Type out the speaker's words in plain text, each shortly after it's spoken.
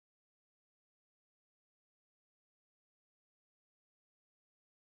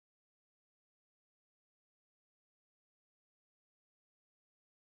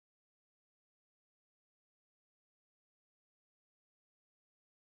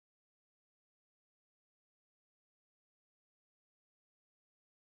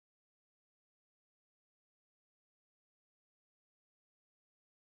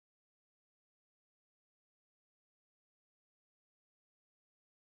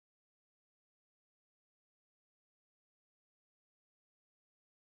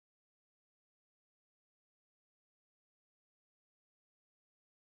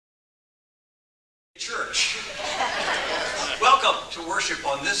church. Welcome to worship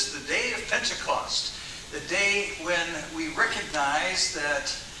on this, the day of Pentecost, the day when we recognize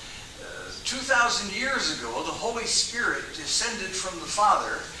that 2,000 years ago, the Holy Spirit descended from the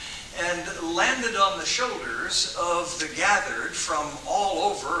Father and landed on the shoulders of the gathered from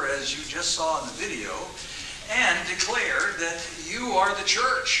all over, as you just saw in the video, and declared that you are the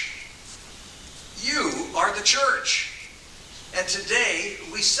church. You are the church. And today,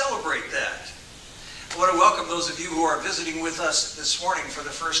 we celebrate that. I want to welcome those of you who are visiting with us this morning for the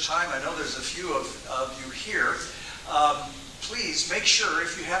first time. I know there's a few of you here. Please make sure,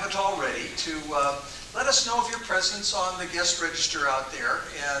 if you haven't already, to let us know of your presence on the guest register out there.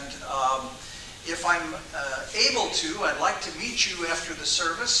 And if I'm able to, I'd like to meet you after the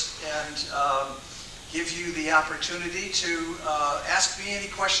service and give you the opportunity to ask me any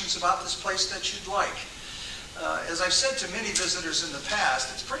questions about this place that you'd like. As I've said to many visitors in the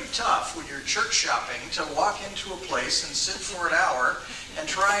past, it's pretty tough when you're church shopping to walk into a place and sit for an hour and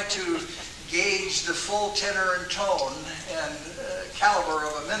try to gauge the full tenor and tone and caliber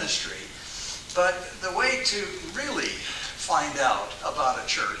of a ministry. But the way to really find out about a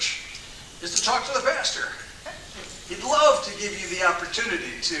church is to talk to the pastor. He'd love to give you the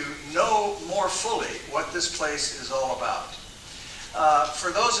opportunity to know more fully what this place is all about. For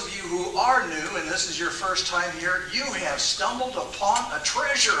those of you who are new, and this is your first time here, you have stumbled upon a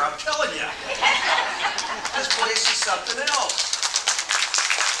treasure, I'm telling you. This place is something else.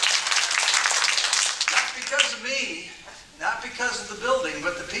 Not because of me, not because of the building,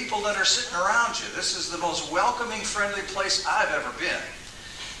 but the people that are sitting around you. This is the most welcoming, friendly place I've ever been.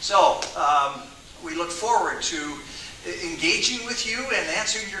 So, we look forward to engaging with you and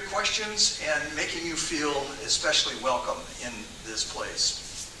answering your questions and making you feel especially welcome in this place.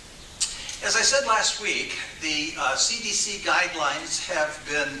 As I said last week, the CDC guidelines have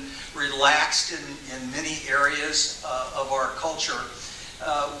been relaxed in many areas of our culture.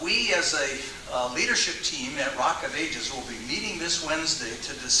 We as a leadership team at Rock of Ages will be meeting this Wednesday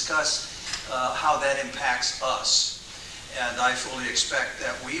to discuss how that impacts us. And I fully expect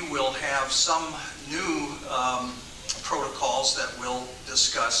that we will have some new protocols that we'll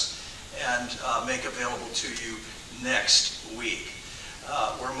discuss and make available to you next week.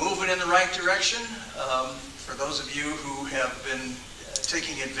 We're moving in the right direction. For those of you who have been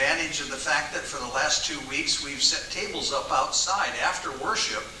taking advantage of the fact that for the last 2 weeks we've set tables up outside after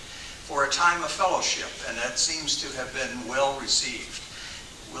worship for a time of fellowship, and that seems to have been well received.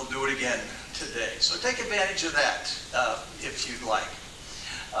 We'll do it again today. So take advantage of that if you'd like.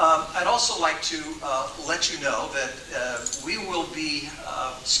 I'd also like to let you know that we will be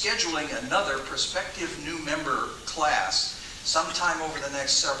scheduling another prospective new member class sometime over the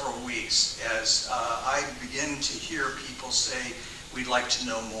next several weeks as I begin to hear people say, we'd like to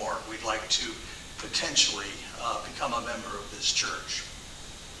know more. We'd like to potentially become a member of this church.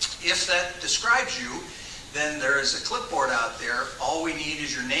 If that describes you, then there is a clipboard out there. All we need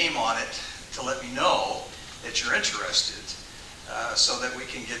is your name on it to let me know that you're interested so that we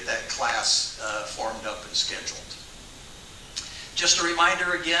can get that class formed up and scheduled. Just a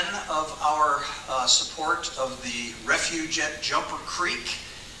reminder again of our support of the Refuge at Jumper Creek,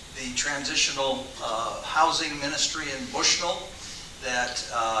 the transitional housing ministry in Bushnell that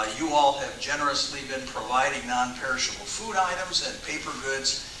you all have generously been providing non-perishable food items and paper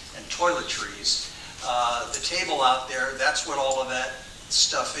goods and toiletries. The table out there, that's what all of that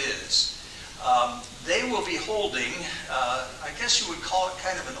stuff is. They will be holding, I guess you would call it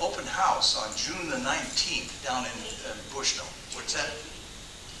kind of an open house on June the 19th down in Bushnell. What's that?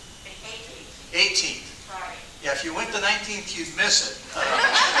 The 18th. 18th. Right. Yeah, if you went the 19th, you'd miss it.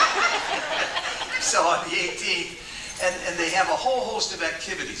 So on the 18th, and they have a whole host of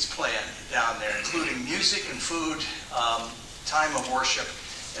activities planned down there, including music and food, time of worship,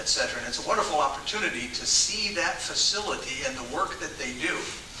 etc. And it's a wonderful opportunity to see that facility and the work that they do.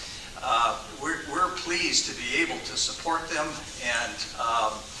 We're pleased to be able to support them, and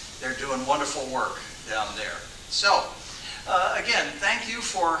they're doing wonderful work down there. So, again, thank you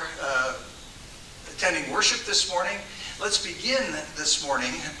for attending worship this morning. Let's begin this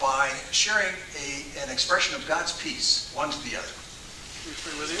morning by sharing an expression of God's peace, one to the other. We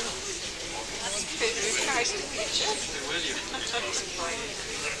pray with you. It's nice to meet you. Pray with you.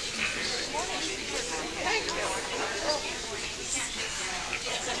 Thank you.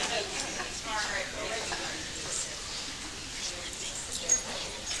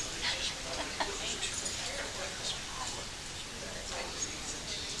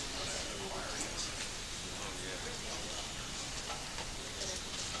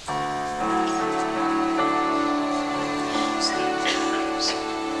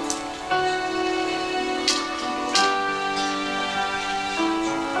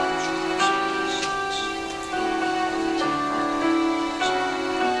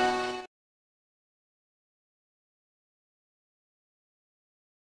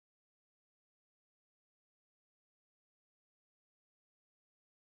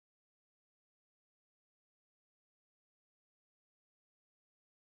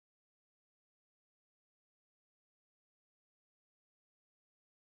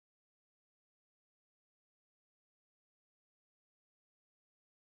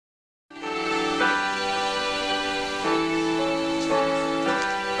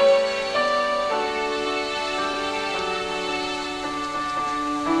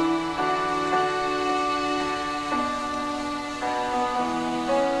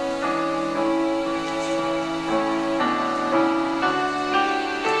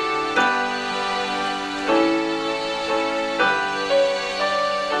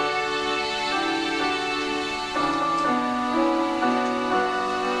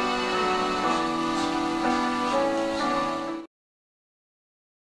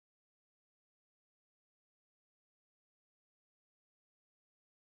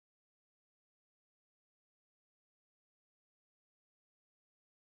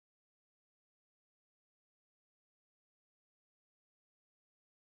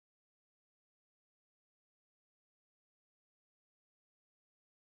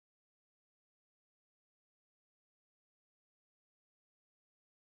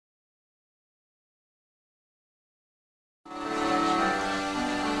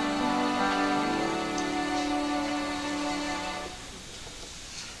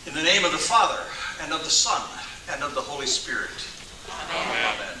 name of the Father, and of the Son, and of the Holy Spirit. Amen.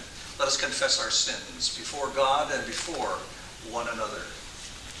 Amen. Let us confess our sins before God and before one another.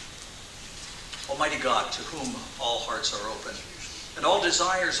 Almighty God, to whom all hearts are open, and all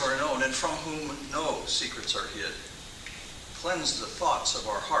desires are known, and from whom no secrets are hid, cleanse the thoughts of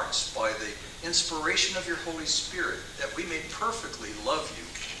our hearts by the inspiration of your Holy Spirit, that we may perfectly love you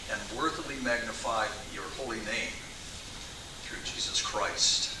and worthily magnify your holy name. Through Jesus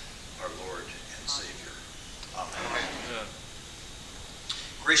Christ, our Lord and Savior. Amen. Amen.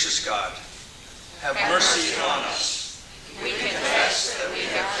 Gracious God, have mercy on us. We confess that we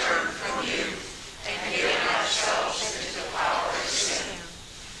have turned from you and given ourselves into the power of sin.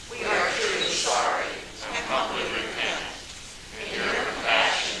 We are truly sorry and humbly repent. In your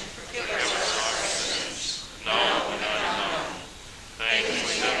compassion, forgive us our sins, known and unknown, things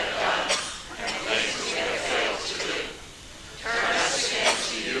we have done and things we have failed to do. Turn us again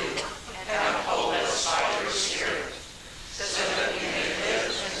to you and uphold us by your Spirit, so that we may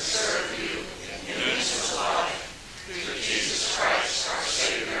live and serve you in newness of life, through Jesus Christ, our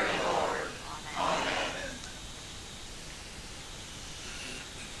Savior and Lord. Amen.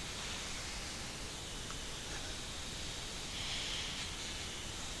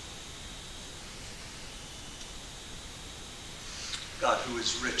 God, who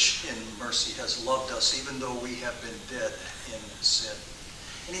is rich in mercy, has loved us even though we have been dead in sin.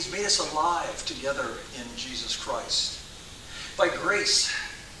 And he's made us alive together in Jesus Christ. By grace,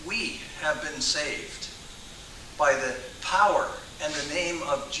 we have been saved by the power and the name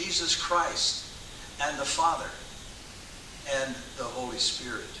of Jesus Christ and the Father and the Holy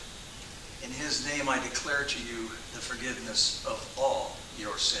Spirit. In his name I declare to you the forgiveness of all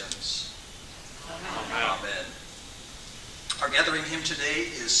your sins. Amen. Amen. Our gathering hymn today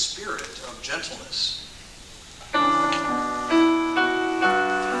is Spirit of Gentleness.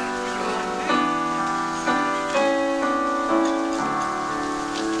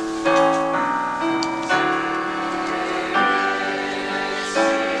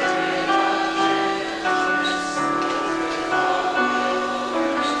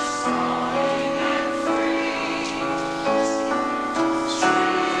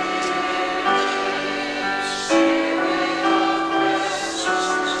 Spirit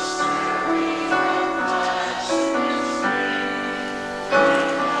of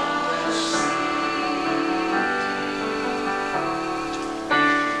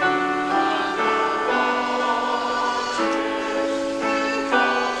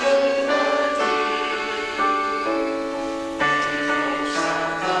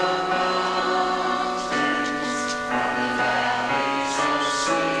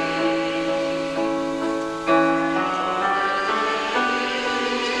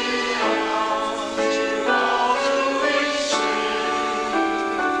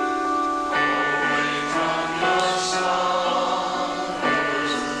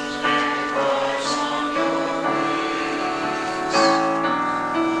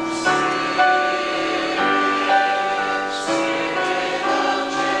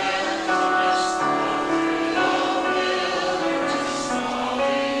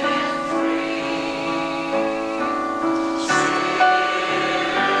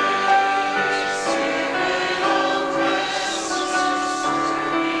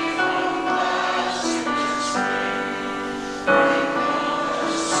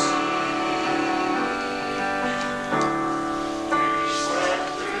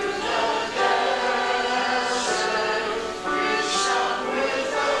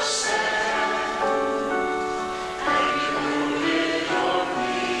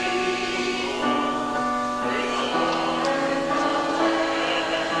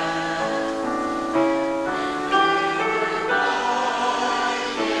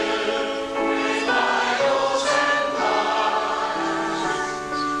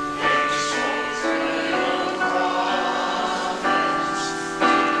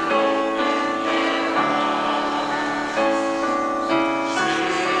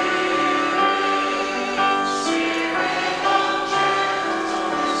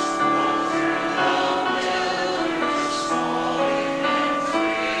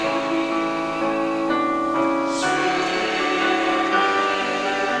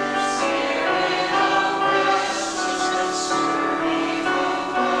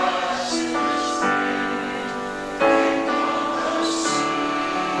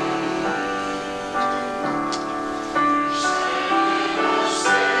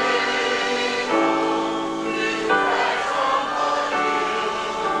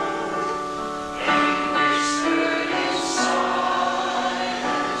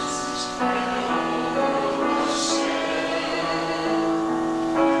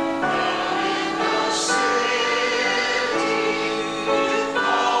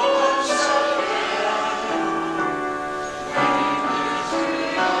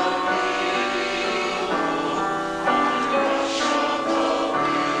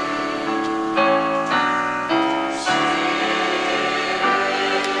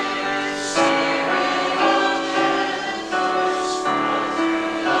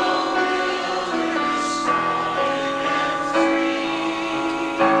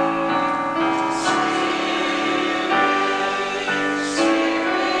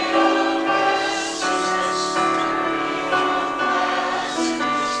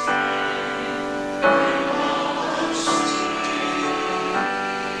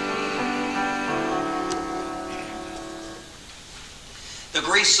The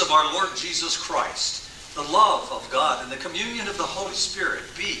grace of our Lord Jesus Christ, the love of God, and the communion of the Holy Spirit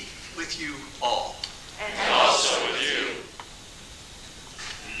be with you all. And also with you.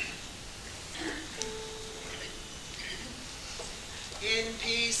 In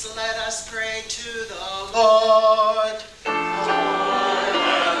peace, let us pray to the Lord. Lord,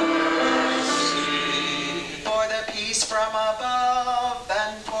 have mercy. For the peace from above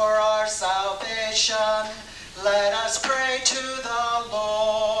and for our salvation, let us pray to the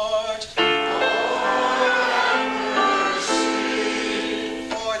Lord. Lord, have mercy.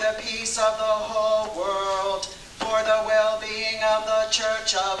 For the peace of the whole world, for the well-being of the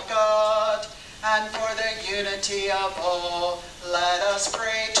Church of God, and for the unity of all, let us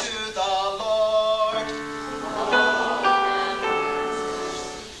pray to the Lord.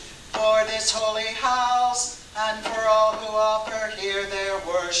 For this holy house, and for all who offer here their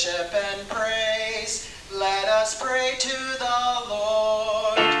worship and praise, let us pray to the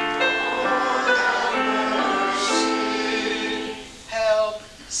Lord. Help,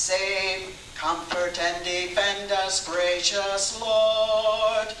 save, comfort, and defend us, gracious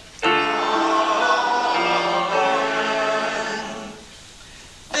Lord.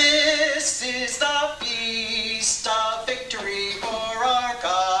 This is the feast of victory for our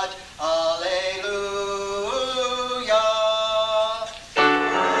God. Alleluia.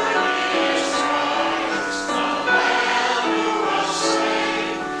 Praise Christ, the Lamb who was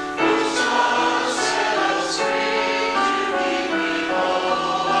slain, whose blood set us free to be people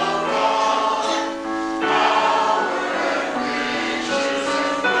of God. Power and riches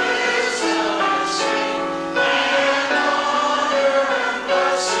and wisdom and strength and honor and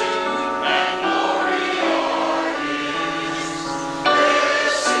blessing and glory are His.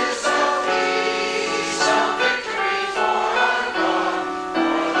 This is the feast of victory for our God,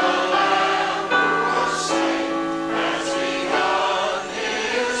 for the Lamb who was slain has begun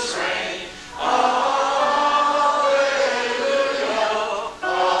His reign. Alleluia,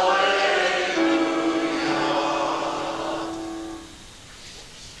 alleluia.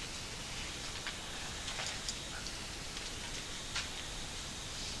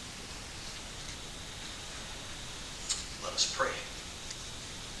 Let us pray.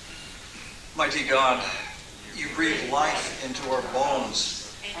 Mighty God, you breathe life into our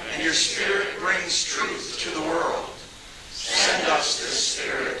bones, and your Spirit brings truth to the world. Send us this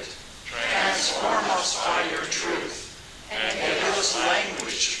Spirit, transform us by your truth, and give us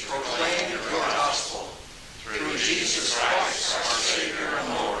language to proclaim your gospel. Through Jesus Christ, our Savior and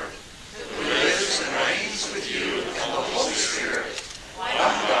Lord, who lives and reigns with you and the Holy Spirit, one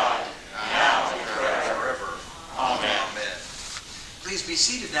God, now and forever. Amen. Amen. Please be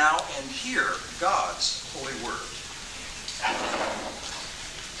seated now and hear God's holy word.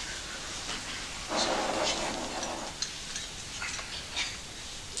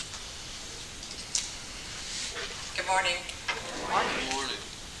 Good morning. Good morning.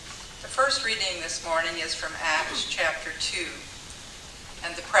 The first reading this morning is from Acts chapter 2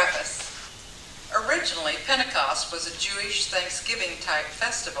 and the preface. Originally, Pentecost was a Jewish Thanksgiving-type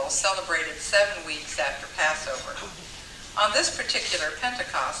festival celebrated 7 weeks after Passover. On this particular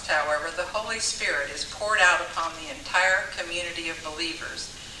Pentecost, however, the Holy Spirit is poured out upon the entire community of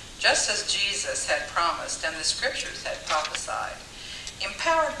believers, just as Jesus had promised and the Scriptures had prophesied.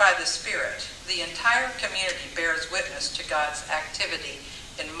 Empowered by the Spirit, the entire community bears witness to God's activity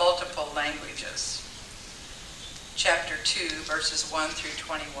in multiple languages. Chapter 2, verses 1 through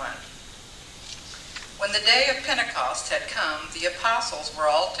 21. When the day of Pentecost had come, the apostles were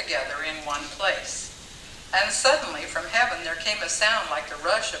all together in one place. And suddenly from heaven there came a sound like the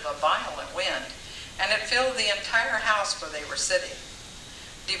rush of a violent wind, and it filled the entire house where they were sitting.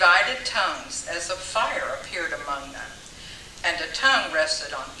 Divided tongues as of fire appeared among them, and a tongue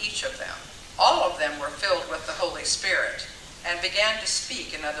rested on each of them. All of them were filled with the Holy Spirit, and began to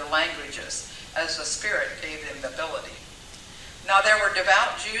speak in other languages, as the Spirit gave them the ability. Now there were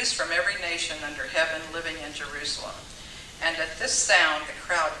devout Jews from every nation under heaven living in Jerusalem. And at this sound the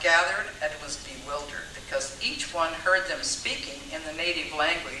crowd gathered and was bewildered, because each one heard them speaking in the native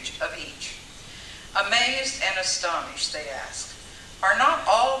language of each. Amazed and astonished, they asked, "Are not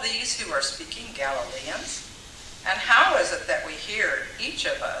all these who are speaking Galileans? And how is it that we hear, each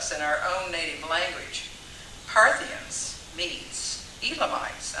of us, in our own native language? Parthians, Medes,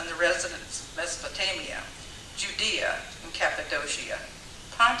 Elamites, and the residents of Mesopotamia, Judea and Cappadocia,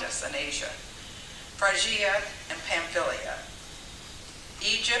 Pontus and Asia, Phrygia and Pamphylia,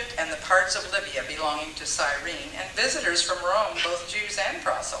 Egypt and the parts of Libya belonging to Cyrene, and visitors from Rome, both Jews and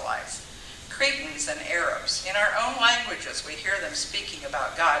proselytes, Cretans and Arabs. In our own languages we hear them speaking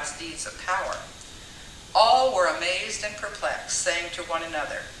about God's deeds of power. All were amazed and perplexed, saying to one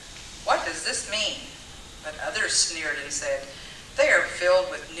another, "What does this mean?" But others sneered and said, "They are filled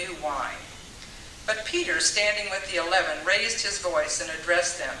with new wine." But Peter, standing with the 11, raised his voice and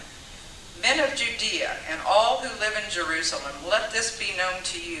addressed them. "Men of Judea and all who live in Jerusalem, let this be known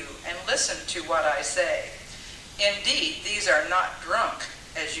to you, and listen to what I say. Indeed, these are not drunk,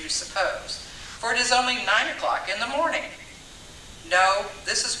 as you suppose, for it is only 9 o'clock in the morning. No,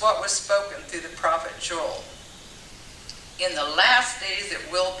 this is what was spoken through the prophet Joel. In the last days it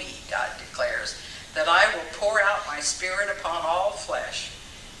will be, God declares, that I will pour out my spirit upon all flesh,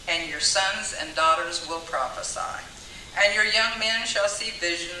 and your sons and daughters will prophesy. And your young men shall see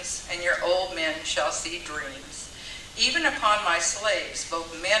visions, and your old men shall see dreams. Even upon my slaves,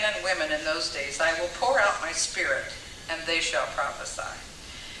 both men and women in those days, I will pour out my spirit, and they shall prophesy.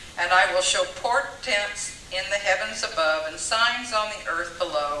 And I will show portents in the heavens above, and signs on the earth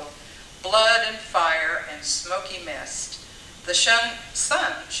below, blood and fire and smoky mist. The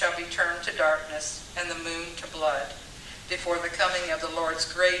sun shall be turned to darkness, and the moon to blood, before the coming of the Lord's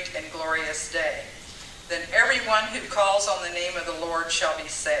great and glorious day. Then everyone who calls on the name of the Lord shall be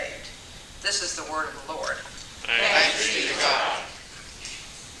saved." This is the word of the Lord. Thanks be to God.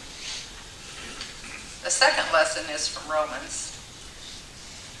 The second lesson is from Romans.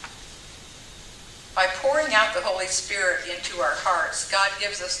 By pouring out the Holy Spirit into our hearts, God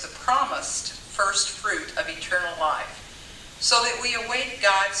gives us the promised first fruit of eternal life, so that we await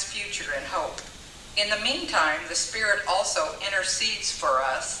God's future and hope. In the meantime, the Spirit also intercedes for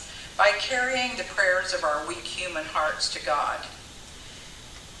us by carrying the prayers of our weak human hearts to God.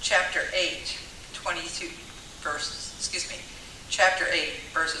 Chapter 8, verses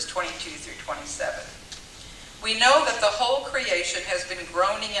 22 through 27. We know that the whole creation has been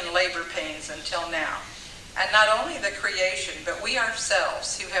groaning in labor pains until now. And not only the creation, but we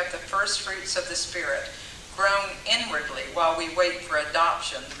ourselves, who have the first fruits of the Spirit, groan inwardly while we wait for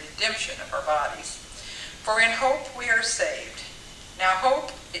adoption, the redemption of our bodies. For in hope we are saved. Now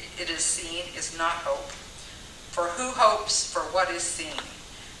hope, it is seen, is not hope. For who hopes for what is seen?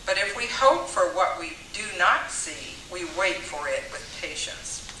 But if we hope for what we do not see, we wait for it with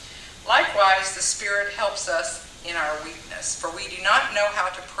patience. Likewise, the Spirit helps us in our weakness, for we do not know how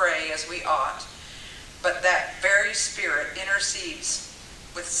to pray as we ought, but that very Spirit intercedes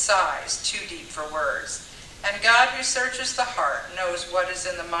with sighs too deep for words. And God, who searches the heart, knows what is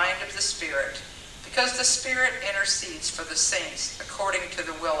in the mind of the Spirit, because the Spirit intercedes for the saints according to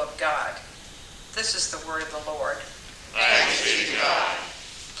the will of God. This is the word of the Lord. Thanks be to God.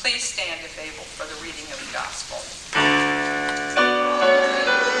 Please stand if able for the reading of the gospel.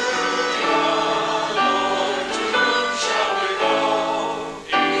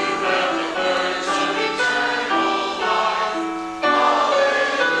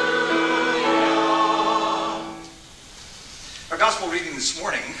 Our gospel reading this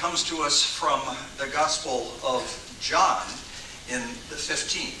morning comes to us from the Gospel of John in the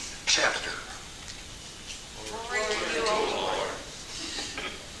 15th chapter. Glory to you, O Lord.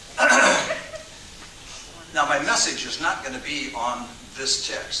 Now, my message is not going to be on this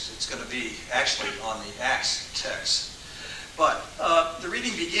text. It's going to be actually on the Acts text. But the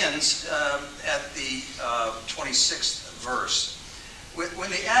reading begins at the 26th verse. When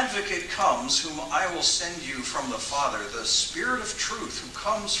the advocate comes, whom I will send you from the Father, the Spirit of truth who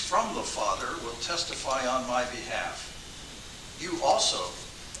comes from the Father will testify on my behalf. You also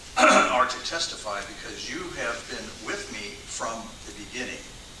are to testify because you have been with me from the beginning.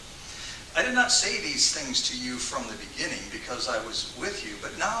 I did not say these things to you from the beginning because I was with you,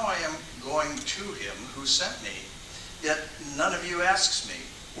 but now I am going to him who sent me. Yet none of you asks me,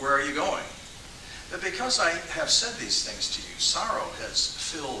 where are you going? But because I have said these things to you, sorrow has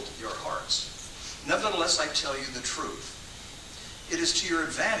filled your hearts. Nevertheless, I tell you the truth. It is to your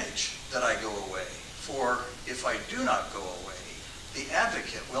advantage that I go away. For if I do not go away, the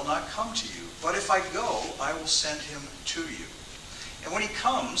advocate will not come to you. But if I go, I will send him to you. And when he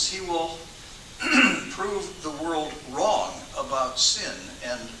comes, he will prove the world wrong about sin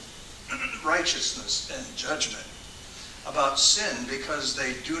and righteousness and judgment. About sin because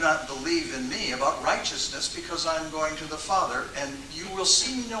they do not believe in me. About righteousness because I am going to the Father and you will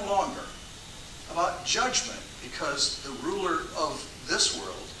see me no longer. About judgment because the ruler of this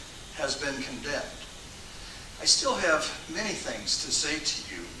world has been condemned. I still have many things to say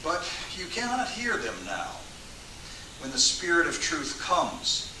to you, but you cannot hear them now. When the Spirit of truth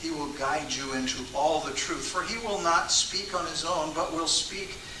comes, he will guide you into all the truth, for he will not speak on his own, but will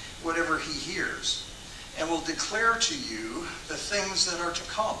speak whatever he hears, and will declare to you the things that are to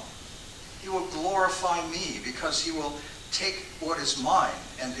come. He will glorify me, because he will take what is mine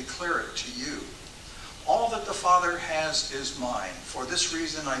and declare it to you. All that the Father has is mine. For this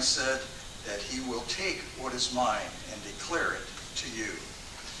reason I said that he will take what is mine and declare it to you.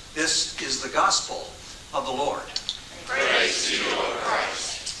 This is the gospel of the Lord. Praise to you, Lord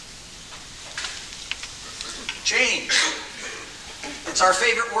Christ. Change. It's our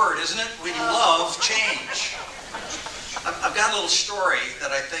favorite word, isn't it? We love change. I've got a little story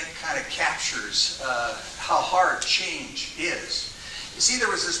that I think kind of captures how hard change is. You see, there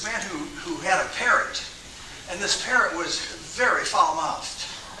was this man who had a parrot, and this parrot was very foul-mouthed.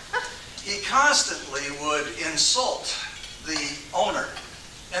 He constantly would insult the owner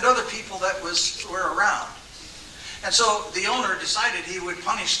and other people that were around. And so the owner decided he would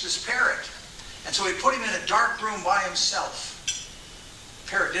punish this parrot. And so he put him in a dark room by himself.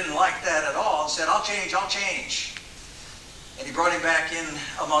 The parrot didn't like that at all and said, I'll change, I'll change. And he brought him back in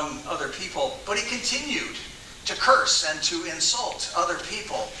among other people. But he continued to curse and to insult other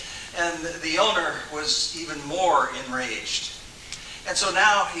people. And the owner was even more enraged. And so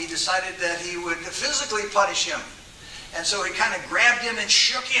now he decided that he would physically punish him. And so he kind of grabbed him and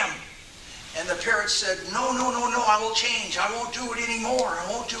shook him. And the parrot said, no, no, no, no, I will change. I won't do it anymore. I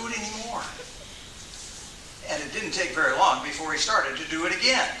won't do it anymore. And it didn't take very long before he started to do it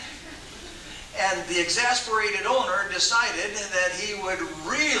again. And the exasperated owner decided that he would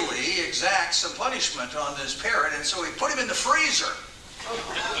really exact some punishment on this parrot. And so he put him in the freezer,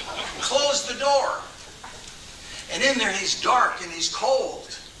 closed the door. And in there he's dark and he's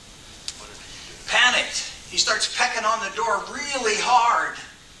cold. Panicked. He starts pecking on the door really hard.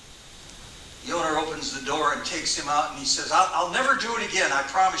 The owner opens the door and takes him out and he says, I'll never do it again. I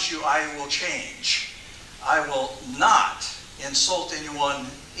promise you I will change. I will not insult anyone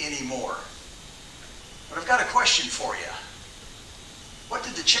anymore. But I've got a question for you. What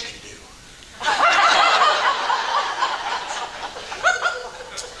did the chicken do?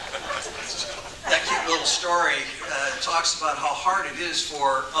 That cute little story talks about how hard it is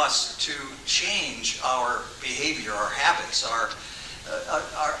for us to change our behavior, our habits, our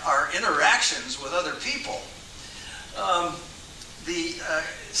interactions with other people. The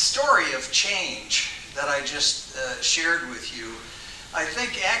story of change that I just shared with you, I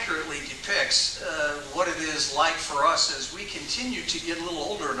think accurately depicts what it is like for us as we continue to get a little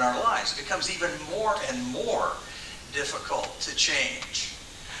older in our lives. It becomes even more and more difficult to change.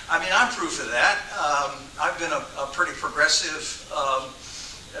 I mean, I'm proof of that. I've been a pretty progressive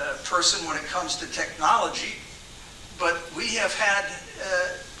person when it comes to technology, but we have had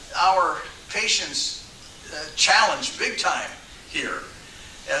our patience challenged big time here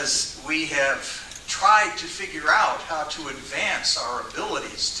as we have tried to figure out how to advance our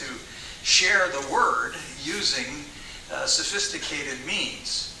abilities to share the word using sophisticated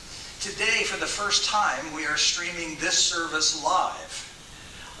means. Today, for the first time, we are streaming this service live.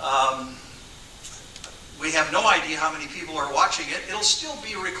 We have no idea how many people are watching it. It'll still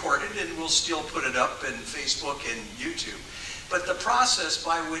be recorded and we'll still put it up in Facebook and YouTube. But the process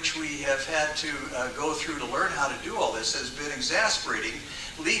by which we have had to go through to learn how to do all this has been exasperating,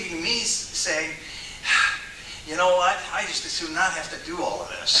 leaving me saying, you know what, I just as soon not have to do all of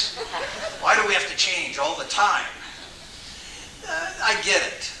this. Why do we have to change all the time? I get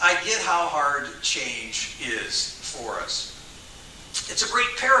it. I get how hard change is for us. It's a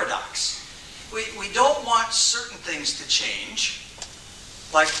great paradox. We don't want certain things to change.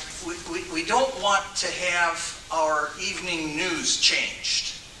 Like, we don't want to have our evening news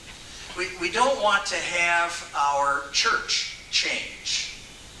changed. We don't want to have our church change.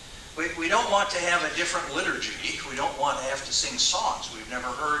 We don't want to have a different liturgy. We don't want to have to sing songs we've never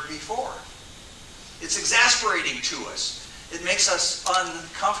heard before. It's exasperating to us. It makes us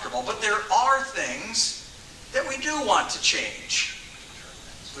uncomfortable. But there are things that we do want to change.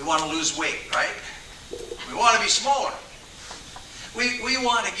 We want to lose weight, right? We want to be smaller. We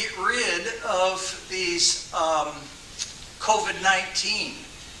want to get rid of these COVID-19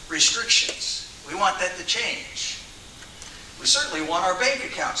 restrictions. We want that to change. We certainly want our bank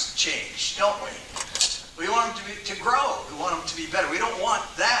accounts to change, don't we? We want them to grow. We want them to be better. We don't want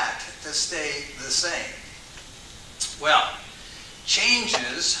that to stay the same. Well,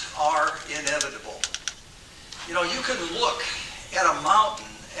 changes are inevitable. You know, you can look at a mountain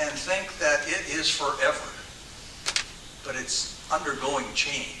and think that it is forever, but it's undergoing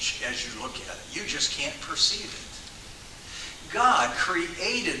change as you look at it. You just can't perceive it. God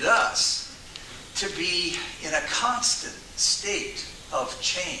created us to be in a constant state of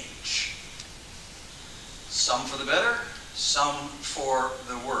change. Some for the better, some for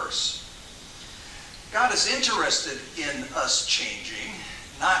the worse. God is interested in us changing,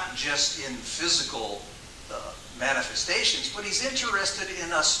 not just in physical manifestations, but He's interested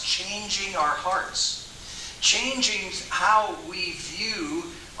in us changing our hearts. changing how we view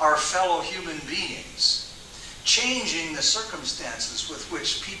our fellow human beings, changing the circumstances with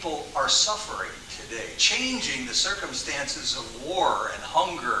which people are suffering today, changing the circumstances of war and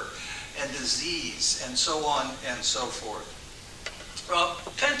hunger and disease and so on and so forth. Well,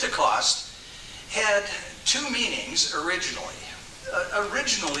 Pentecost had two meanings originally.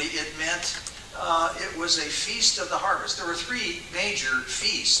 Originally, it meant it was a feast of the harvest. There were three major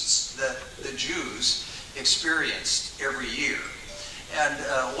feasts that the Jews experienced every year. And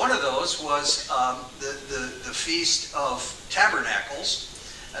one of those was the Feast of Tabernacles.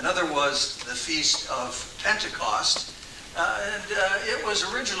 Another was the Feast of Pentecost. And it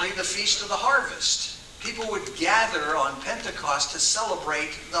was originally the Feast of the Harvest. People would gather on Pentecost to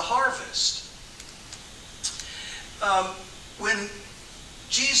celebrate the harvest. When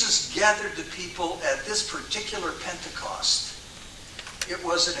Jesus gathered the people at this particular Pentecost, it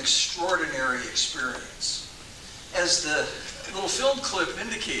was an extraordinary experience. As the little film clip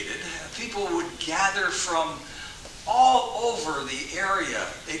indicated, people would gather from all over the area.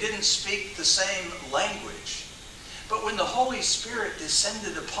 They didn't speak the same language. But when the Holy Spirit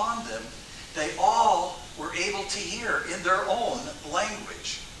descended upon them, they all were able to hear in their own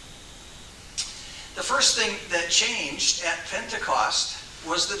language. The first thing that changed at Pentecost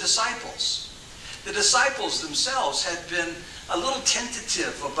was the disciples. The disciples themselves had been a little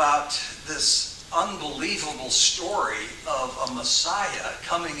tentative about this unbelievable story of a Messiah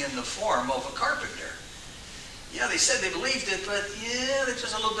coming in the form of a carpenter. Yeah, they said they believed it, but yeah, there's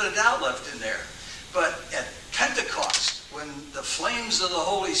just a little bit of doubt left in there. But at Pentecost, when the flames of the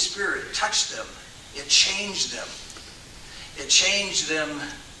Holy Spirit touched them, it changed them. It changed them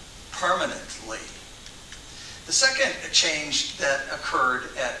permanently. The second change that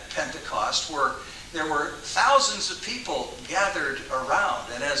occurred at Pentecost were there were thousands of people gathered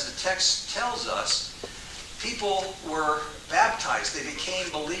around, and as the text tells us, people were baptized. They became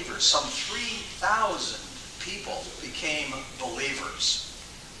believers. Some 3,000 people became believers.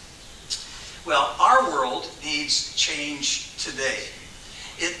 Well, our world needs change today.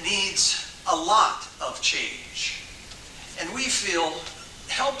 It needs a lot of change. And we feel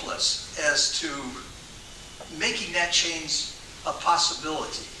helpless as to making that change a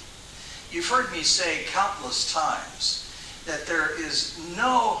possibility. You've heard me say countless times that there is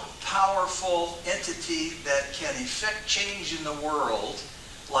no powerful entity that can effect change in the world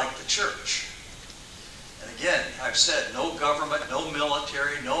like the church. And again, I've said no government, no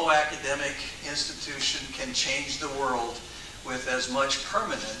military, no academic institution can change the world with as much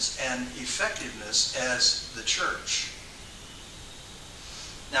permanence and effectiveness as the church.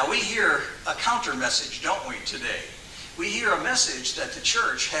 Now we hear a counter message, don't we, today? We hear a message that the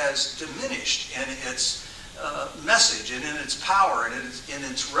church has diminished in its message and in its power and in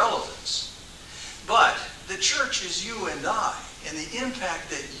its relevance. But the church is you and I, and the impact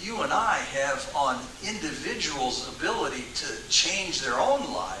that you and I have on individuals' ability to change their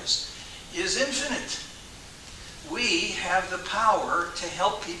own lives is infinite. We have the power to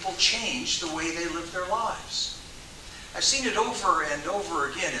help people change the way they live their lives. I've seen it over and over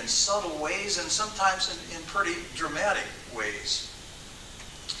again in subtle ways and sometimes in pretty dramatic ways.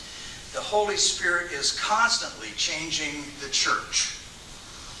 The Holy Spirit is constantly changing the church.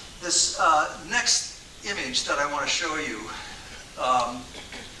 This next image that I want to show you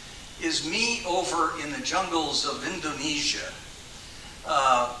is me over in the jungles of Indonesia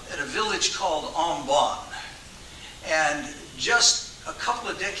at a village called Ambon. And just a couple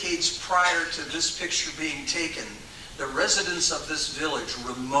of decades prior to this picture being taken, the residents of this village,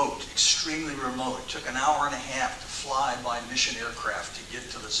 remote, extremely remote, took an hour and a half to fly by mission aircraft to get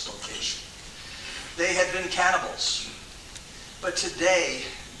to this location. They had been cannibals, but today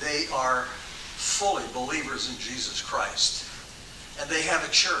they are fully believers in Jesus Christ. And they have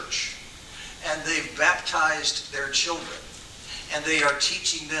a church, and they've baptized their children, and they are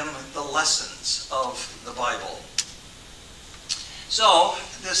teaching them the lessons of the Bible. So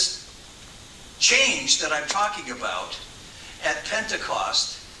this change that I'm talking about at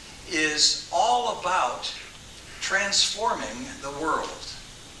Pentecost is all about transforming the world.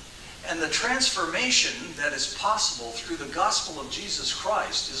 And the transformation that is possible through the gospel of Jesus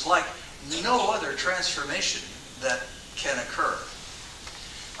Christ is like no other transformation that can occur.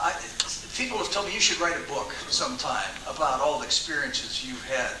 People have told me you should write a book sometime about all the experiences you've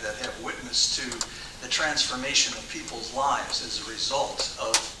had that have witnessed to the transformation of people's lives as a result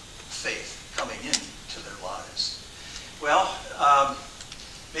of faith coming into their lives. Well,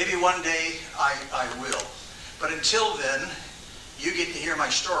 maybe one day I will. But until then, you get to hear my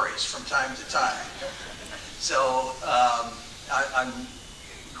stories from time to time. So I'm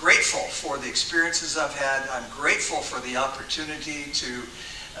grateful for the experiences I've had. I'm grateful for the opportunity to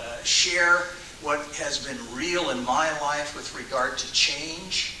share what has been real in my life with regard to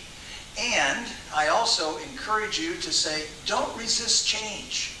change. And I also encourage you to say, don't resist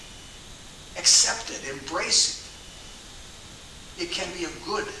change. Accept it, embrace it. It can be a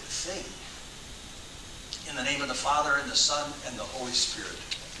good thing. In the name of the Father, and the Son, and the Holy Spirit.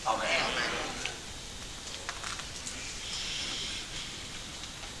 Amen. Amen.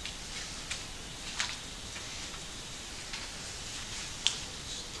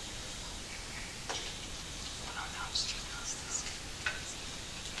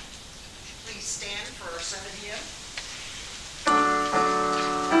 Please stand for our Sunday hymn.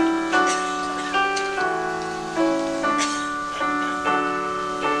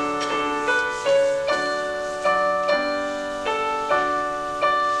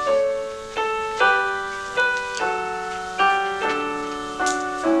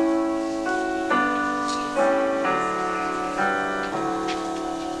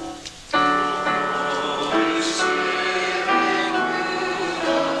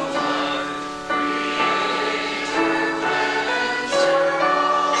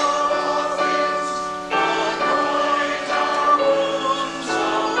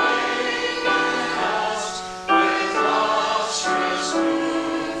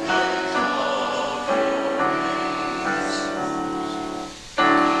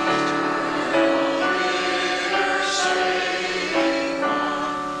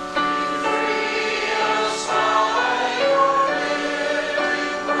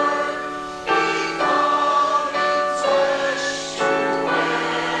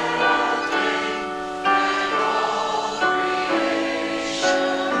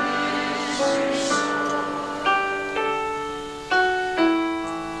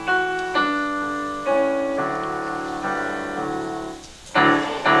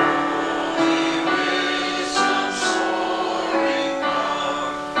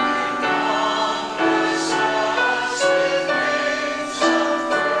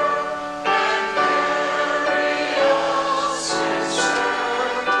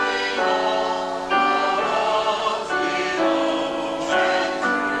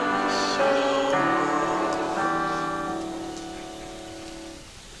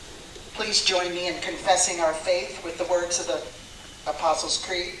 Please join me in confessing our faith with the words of the Apostles'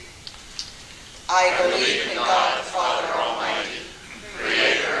 Creed. I believe in God the Father Almighty,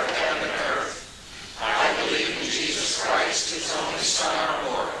 creator of heaven and earth. I believe in Jesus Christ, his only Son, our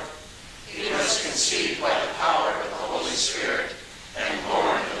Lord. He was conceived by the power of the Holy Spirit and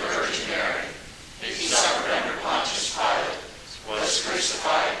born of the Virgin Mary. He suffered under Pontius Pilate, was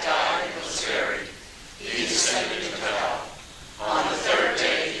crucified, died, and was buried. He descended into hell. On the third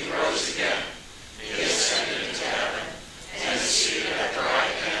day he rose again. He ascended into heaven and is seated at the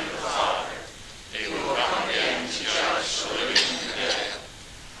right hand of the Father. He will come again to judge the living and the dead.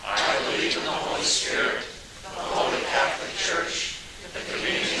 I believe in the Holy Spirit, the Holy Catholic Church, the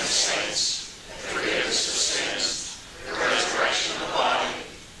communion of saints, the forgiveness of sins, the resurrection of the body,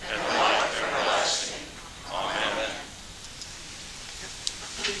 and the life everlasting. Amen.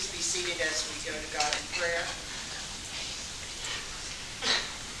 Please be seated as we go to God in prayer.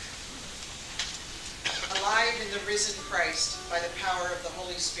 Alive in the risen Christ by the power of the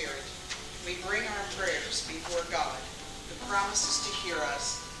Holy Spirit, we bring our prayers before God, who promises to hear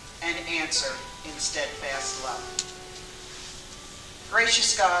us and answer in steadfast love.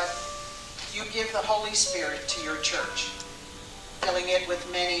 Gracious God, you give the Holy Spirit to your church, filling it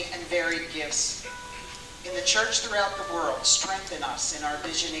with many and varied gifts. In the church throughout the world, strengthen us in our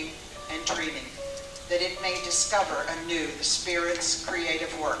visioning and dreaming, that it may discover anew the Spirit's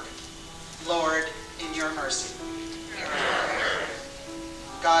creative work. Lord, in your mercy.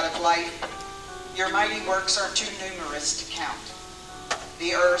 God of life, your mighty works are too numerous to count.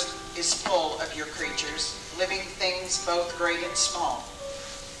 The earth is full of your creatures, living things both great and small.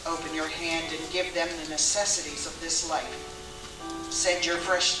 Open your hand and give them the necessities of this life. Send your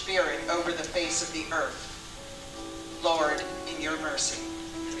fresh spirit over the face of the earth. Lord, in your mercy.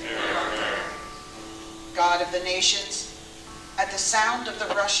 God of the nations, at the sound of the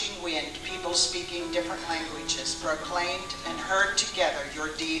rushing wind, people speaking different languages proclaimed and heard together your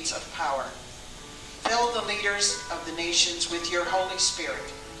deeds of power. Fill the leaders of the nations with your Holy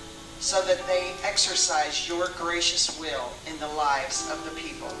Spirit, so that they exercise your gracious will in the lives of the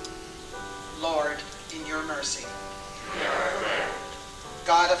people. Lord, in your mercy.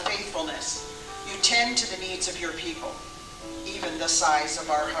 God of faithfulness, you tend to the needs of your people, even the sighs of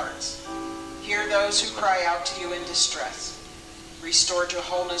our hearts. Hear those who cry out to you in distress. Restore to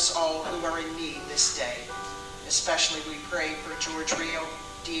wholeness all who are in need this day. Especially we pray for George Rio,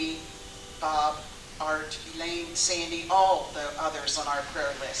 Dee, Bob, Art, Elaine, Sandy, all the others on our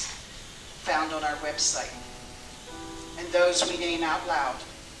prayer list found on our website. And those we name out loud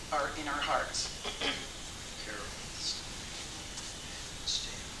are in our hearts.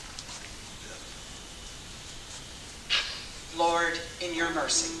 Lord, in your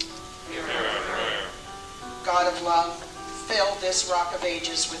mercy, God of love, fill this Rock of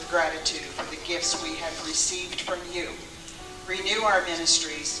Ages with gratitude for the gifts we have received from you. Renew our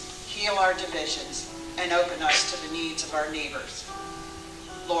ministries, heal our divisions, and open us to the needs of our neighbors.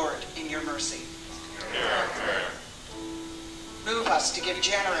 Lord, in your mercy. Move us to give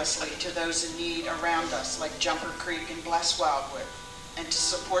generously to those in need around us, like Jumper Creek and Bless Wildwood, and to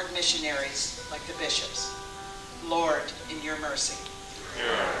support missionaries like the bishops. Lord, in your mercy.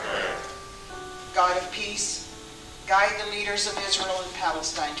 God of peace, guide the leaders of Israel and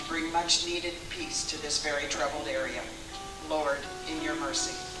Palestine to bring much needed peace to this very troubled area. Lord, in your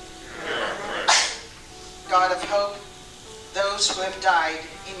mercy. God of hope, those who have died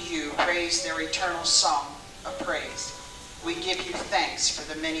in you raise their eternal song of praise. We give you thanks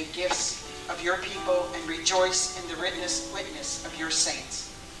for the many gifts of your people and rejoice in the witness of your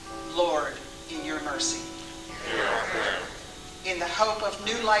saints. Lord, in your mercy. In the hope of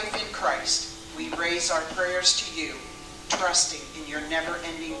new life in Christ, we raise our prayers to you, trusting in your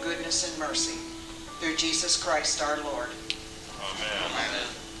never-ending goodness and mercy. Through Jesus Christ our Lord. Amen.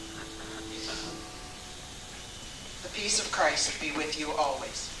 The peace of Christ be with you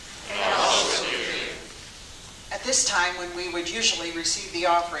always. And also with you. At this time, when we would usually receive the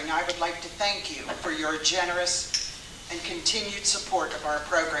offering, I would like to thank you for your generous and continued support of our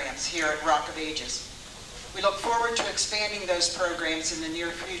programs here at Rock of Ages. We look forward to expanding those programs in the near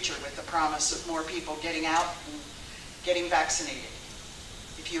future with the promise of more people getting out and getting vaccinated.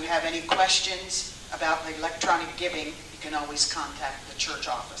 If you have any questions about the electronic giving, you can always contact the church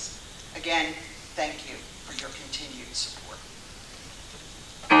office. Again, thank you for your continued support.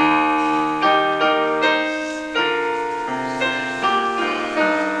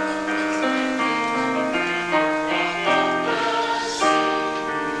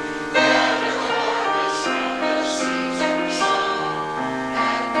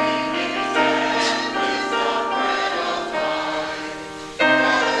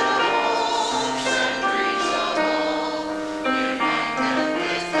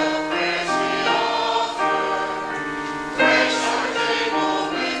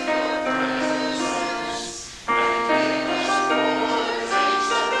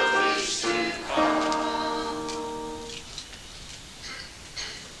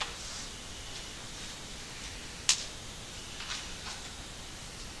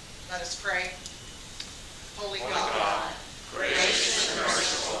 Let us pray. Holy God, gracious and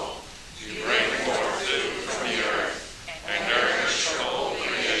merciful, you bring forth food from the earth and nourish the whole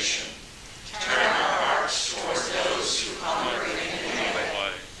creation. Turn our hearts toward those who hunger in any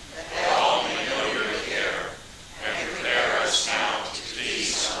way, that all may know your care, and prepare us now to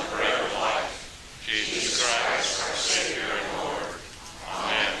feast on the bread of life, Jesus Christ, our Savior and Lord.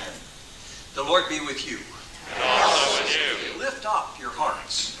 Amen. The Lord be with you. And also with you. Lift up your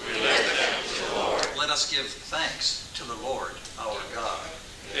hearts. We lift them to the Lord. Let us give thanks to the Lord our God.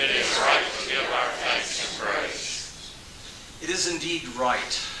 It is right to give our thanks and praise. It is indeed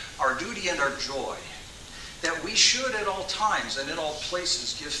right, our duty and our joy, that we should at all times and in all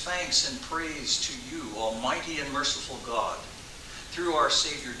places give thanks and praise to you, Almighty and merciful God, through our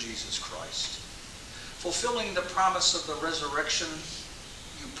Savior Jesus Christ. Fulfilling the promise of the resurrection,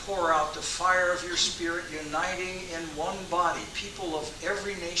 you pour out the fire of your Spirit, uniting in one body people of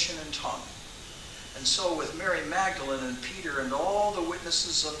every nation and tongue. And so with Mary Magdalene and Peter and all the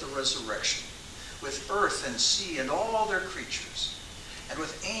witnesses of the resurrection, with earth and sea and all their creatures, and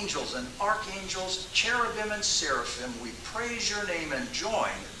with angels and archangels, cherubim and seraphim, we praise your name and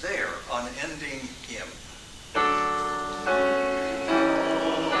join their unending hymn.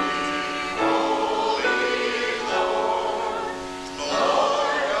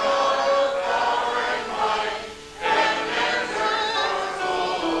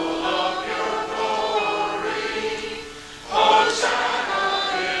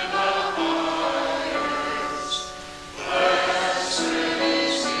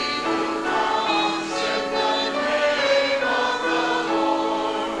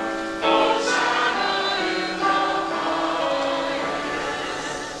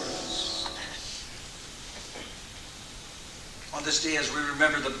 This day, as we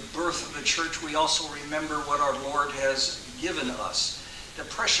remember the birth of the church, we also remember what our Lord has given us, the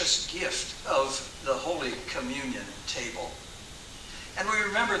precious gift of the Holy Communion table. And we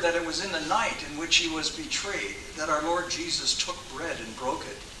remember that it was in the night in which he was betrayed that our Lord Jesus took bread and broke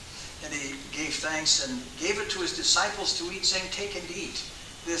it. And he gave thanks and gave it to his disciples to eat, saying, "Take and eat.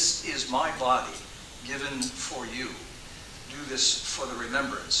 This is my body given for you. Do this for the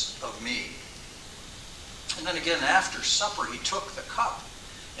remembrance of me." And then again, after supper, he took the cup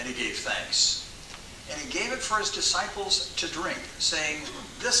and he gave thanks. And he gave it for his disciples to drink, saying,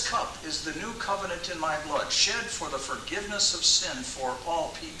 "This cup is the new covenant in my blood, shed for the forgiveness of sin for all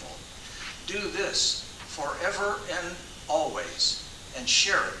people. Do this forever and always, and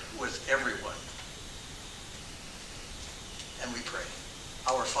share it with everyone." And we pray.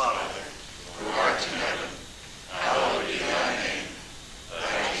 Our Father, who art in heaven, hallowed be thy name.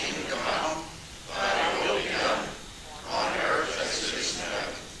 Thy kingdom come, thy will be done, on earth as it is in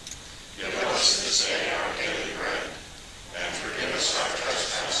heaven. Give us this day our daily bread, and forgive us our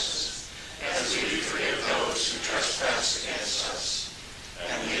trespasses, as we forgive those who trespass against us.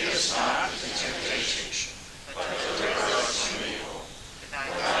 And lead us not into temptation, but deliver us from evil.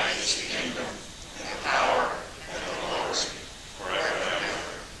 For thine is the kingdom, and the power, and the glory, forever and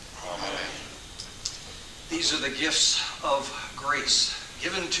ever. Amen. these are the gifts of grace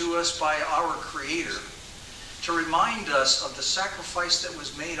given to us by our Creator to remind us of the sacrifice that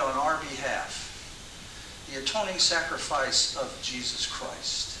was made on our behalf, the atoning sacrifice of Jesus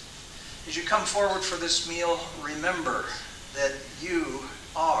Christ. As you come forward for this meal, remember that you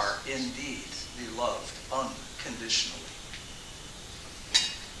are indeed beloved unconditionally.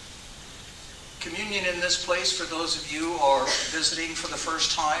 Communion in this place, for those of you who are visiting for the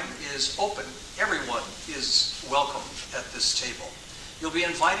first time, is open. Everyone is welcome at this table. You'll be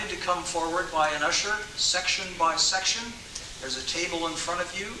invited to come forward by an usher, section by section. There's a table in front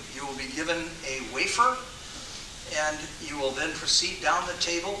of you. You will be given a wafer, and you will then proceed down the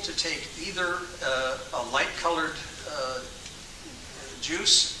table to take either a light-colored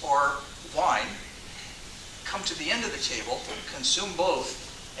juice or wine. Come to the end of the table, consume both,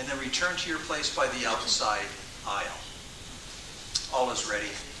 and then return to your place by the outside aisle. All is ready.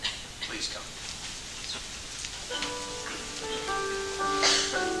 Please come.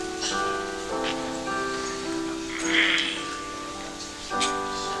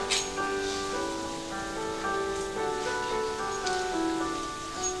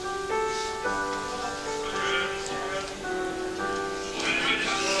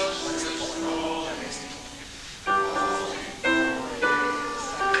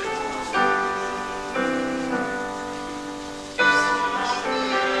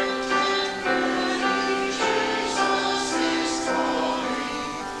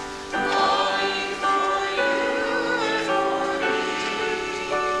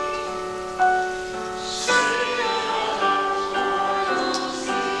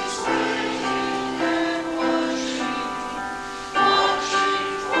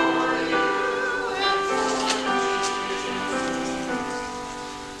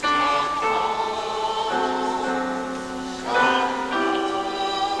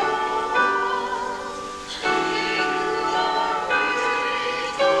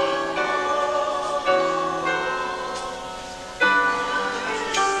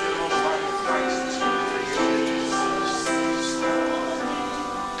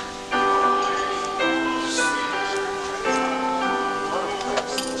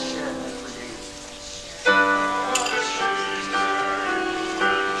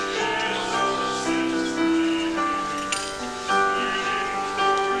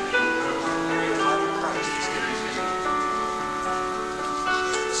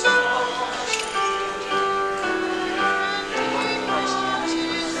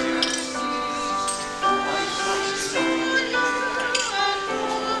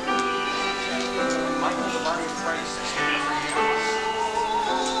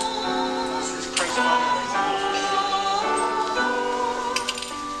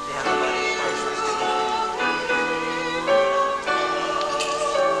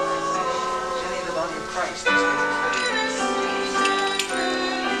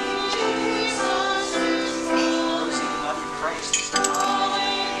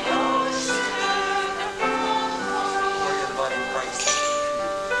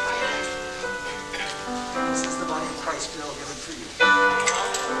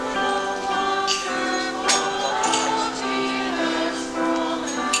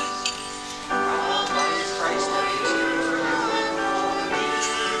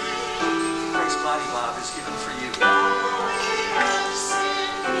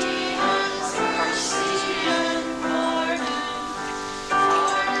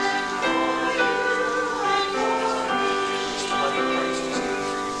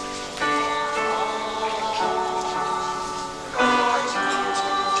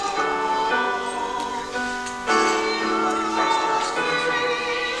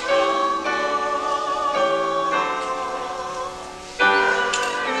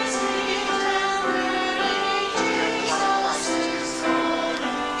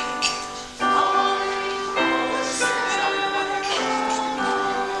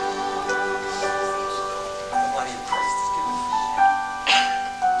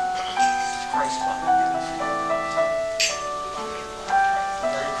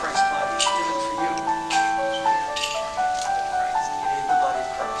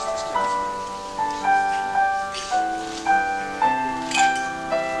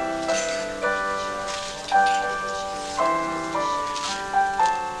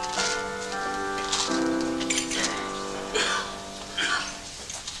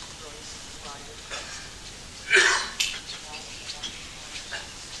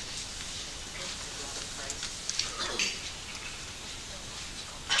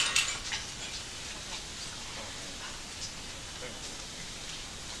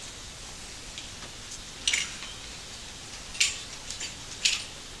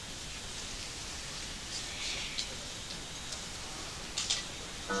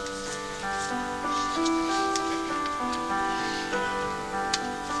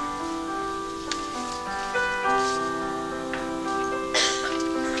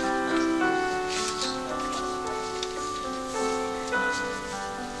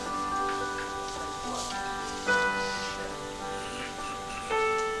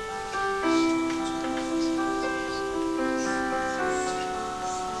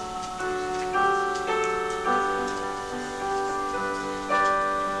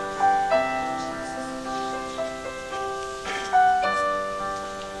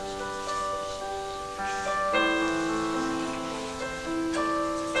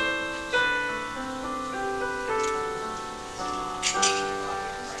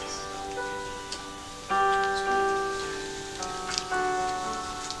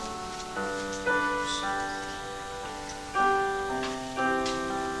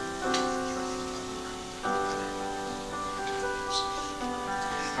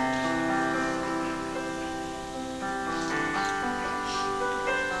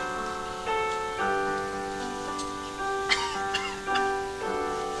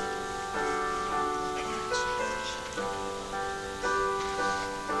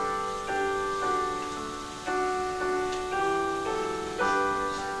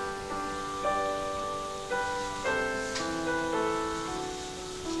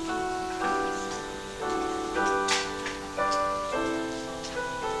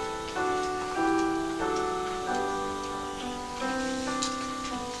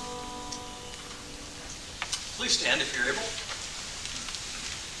 stand if you're able.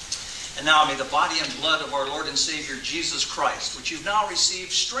 And now may the body and blood of our Lord and Savior Jesus Christ, which you've now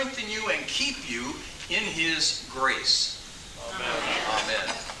received, strengthen you and keep you in his grace. Amen.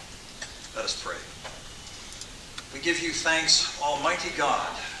 Amen. Let us pray. We give you thanks, Almighty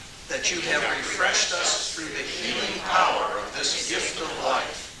God, that you have refreshed us through the healing power of this gift of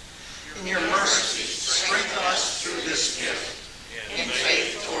life. In your mercy, strengthen us through this gift, in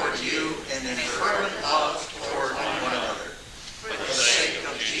faith toward you and in fervent love toward one another. For the sake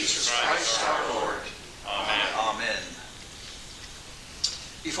of Jesus Christ our Lord. Amen. Amen.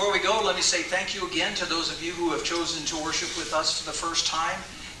 Before we go, let me say thank you again to those of you who have chosen to worship with us for the first time.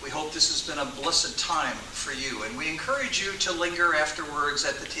 We hope this has been a blessed time for you, and we encourage you to linger afterwards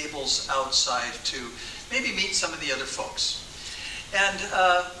at the tables outside to maybe meet some of the other folks. And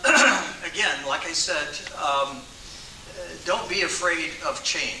again, like I said, don't be afraid of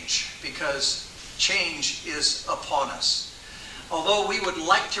change, because change is upon us. Although we would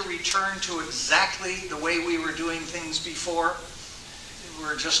like to return to exactly the way we were doing things before,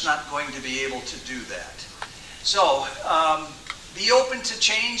 we're just not going to be able to do that. So, be open to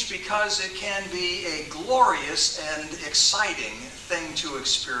change, because it can be a glorious and exciting thing to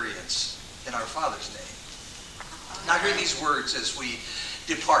experience in our Father's name. Now hear these words as we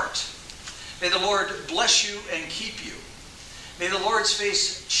depart. May the Lord bless you and keep you. May the Lord's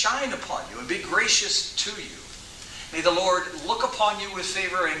face shine upon you and be gracious to you. May the Lord look upon you with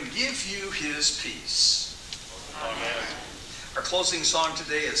favor and give you his peace. Amen. Our closing song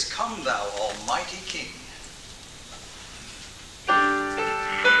today is Come Thou Almighty King.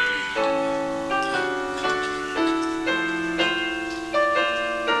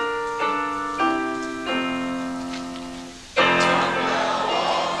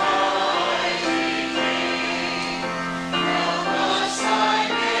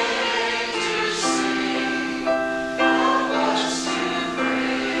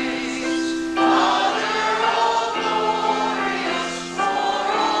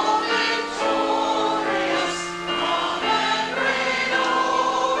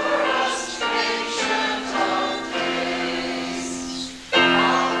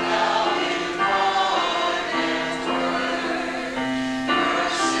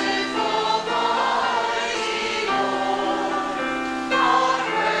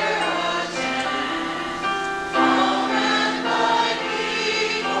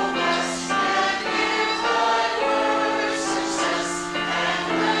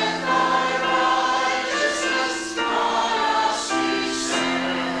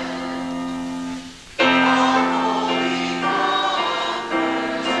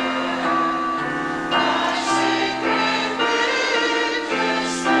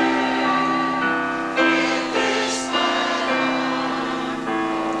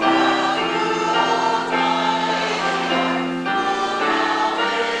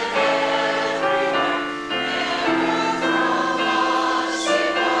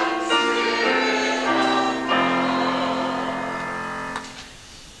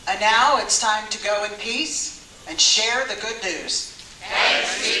 Now it's time to go in peace and share the good news.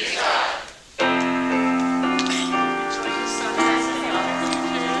 Thanks be to God.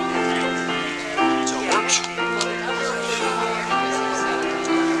 So it works.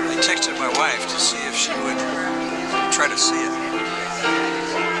 I texted my wife to see if she would try to see it.